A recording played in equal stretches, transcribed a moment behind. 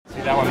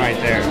That one right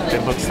there,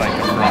 it looks like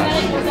a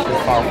brush. Too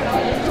far from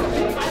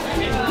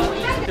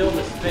it. Fill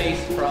the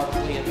space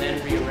probably and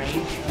then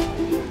rearrange.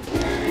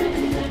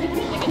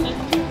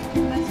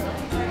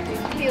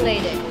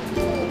 Related.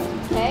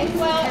 Okay,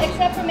 well,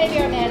 except for maybe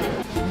our man.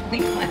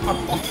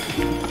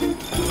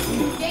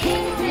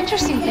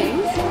 Interesting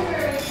things.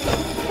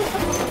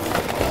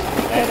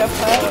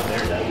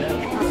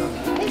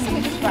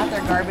 Basically just brought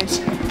their garbage.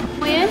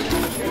 When?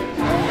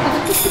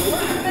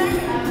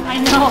 I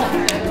know.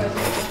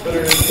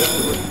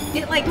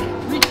 It like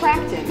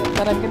retracted,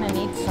 but I'm gonna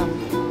need some.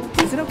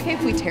 Is it okay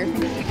if we tear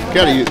things?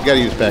 Gotta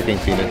use packing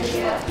peanuts.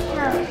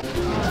 Sure.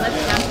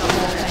 Let's dump the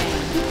whole thing.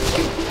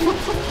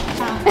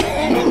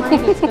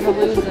 It's gonna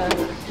lose a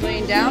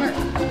laying down or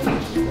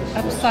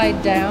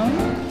upside down.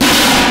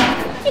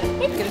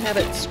 You're gonna have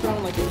it scroll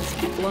like it's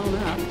blown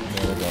up.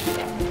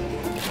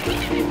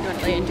 You want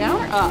it laying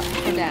down or up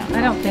or down?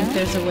 I don't think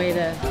there's a way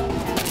to.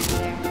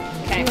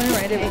 Okay. You want to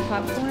write it with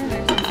popcorn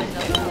or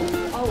something else?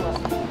 Oh,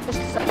 this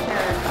is up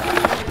there.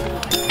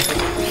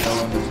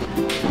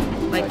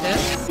 Like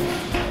this?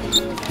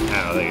 I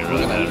don't think it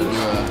really matters.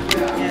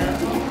 Yeah.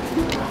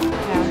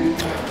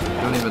 I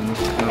don't even know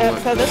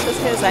So this was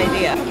his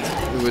idea.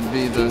 it would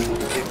be the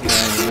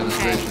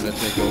administration to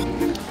take over.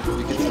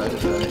 You can try to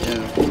do it,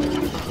 yeah.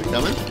 We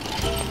coming?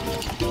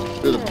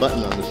 There's a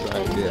button on the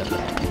side, yeah.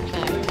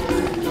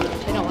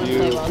 They don't want to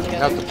play well together.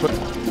 Have to put.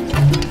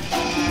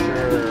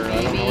 Sure, I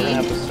don't know, we're gonna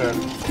have to start.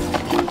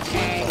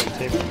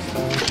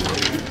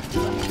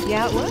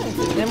 Yeah, it would.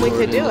 Then we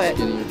could do it.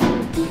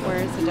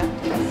 Where's the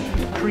duct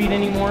tape? Creed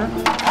anymore?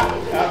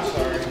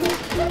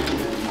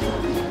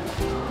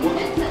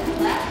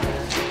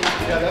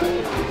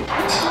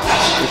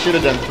 We should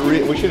have done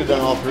three. We should have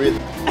done all three.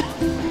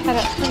 Cut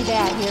up pretty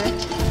bad here.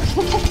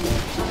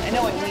 I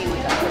know what you mean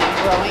with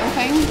that growing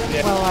thing.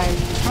 Yeah. Well, I'm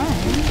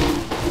trying.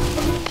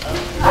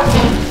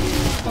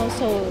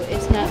 Also,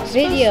 it's not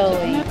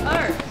videoing.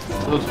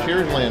 Those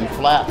chairs laying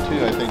flat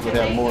too, I think would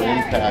have more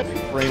impact.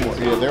 Framework.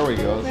 Yeah, there we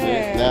go. See,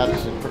 There.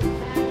 that's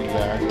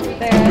exactly.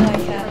 There, I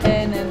like that.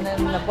 And then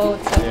the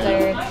boats up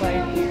there, it's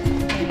like,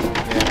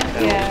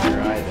 yeah.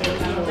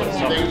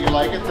 Think you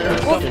like it there?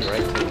 Right to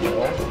the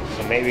middle.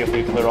 So maybe if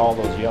we put all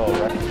those yellow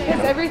records. Because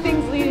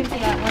everything's leading to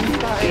that one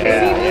spot. Yeah, See,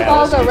 yeah,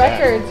 all let's the do that.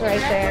 records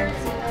right there.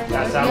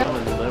 That's that one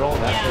in the middle,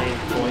 that's the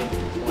point.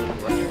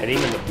 And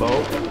even the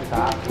boat at the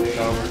top will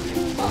come.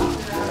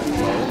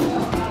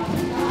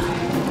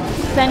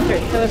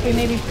 Centered, so if we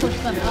maybe push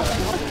them up.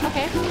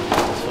 Okay.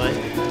 This way.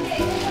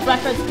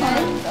 Records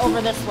come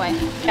over this way.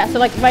 Yeah, so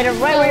like right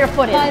where your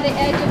foot is. By the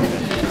edge of the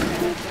seat.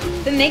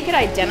 Then they could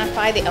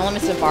identify the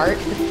elements of art.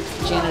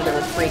 The janitor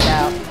would freak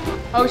out.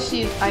 Oh,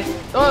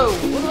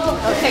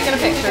 taking a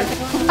picture.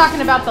 I'm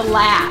talking about the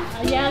laugh.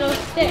 Yeah, those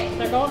sticks,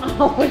 they're going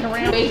all the way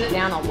around. Weighs it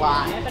down a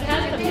lot. If it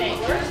has to be.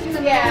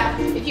 Yeah,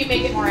 if you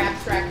make it more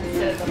abstract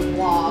instead of the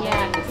blob Yeah.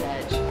 at this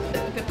edge.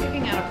 But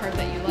picking out a part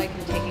that you like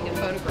and taking a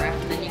photograph,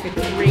 and then you could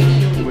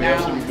radially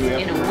balance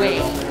in a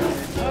way.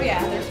 Oh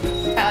yeah, there's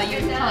value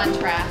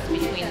contrast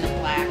between the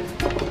black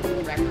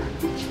record.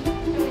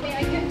 I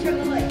can turn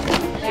the light.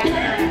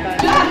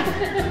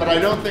 But I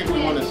don't think we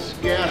want to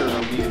scatter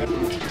them either.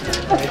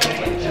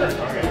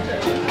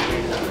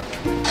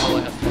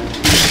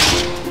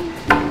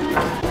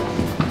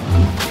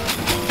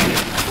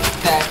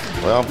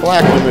 Well,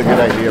 black was a good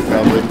idea,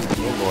 probably.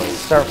 Oh boy.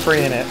 Start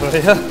freeing it, will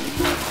ya?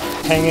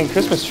 Hanging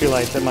Christmas tree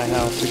lights at my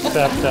house,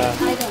 except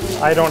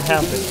I don't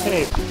have the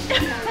tape.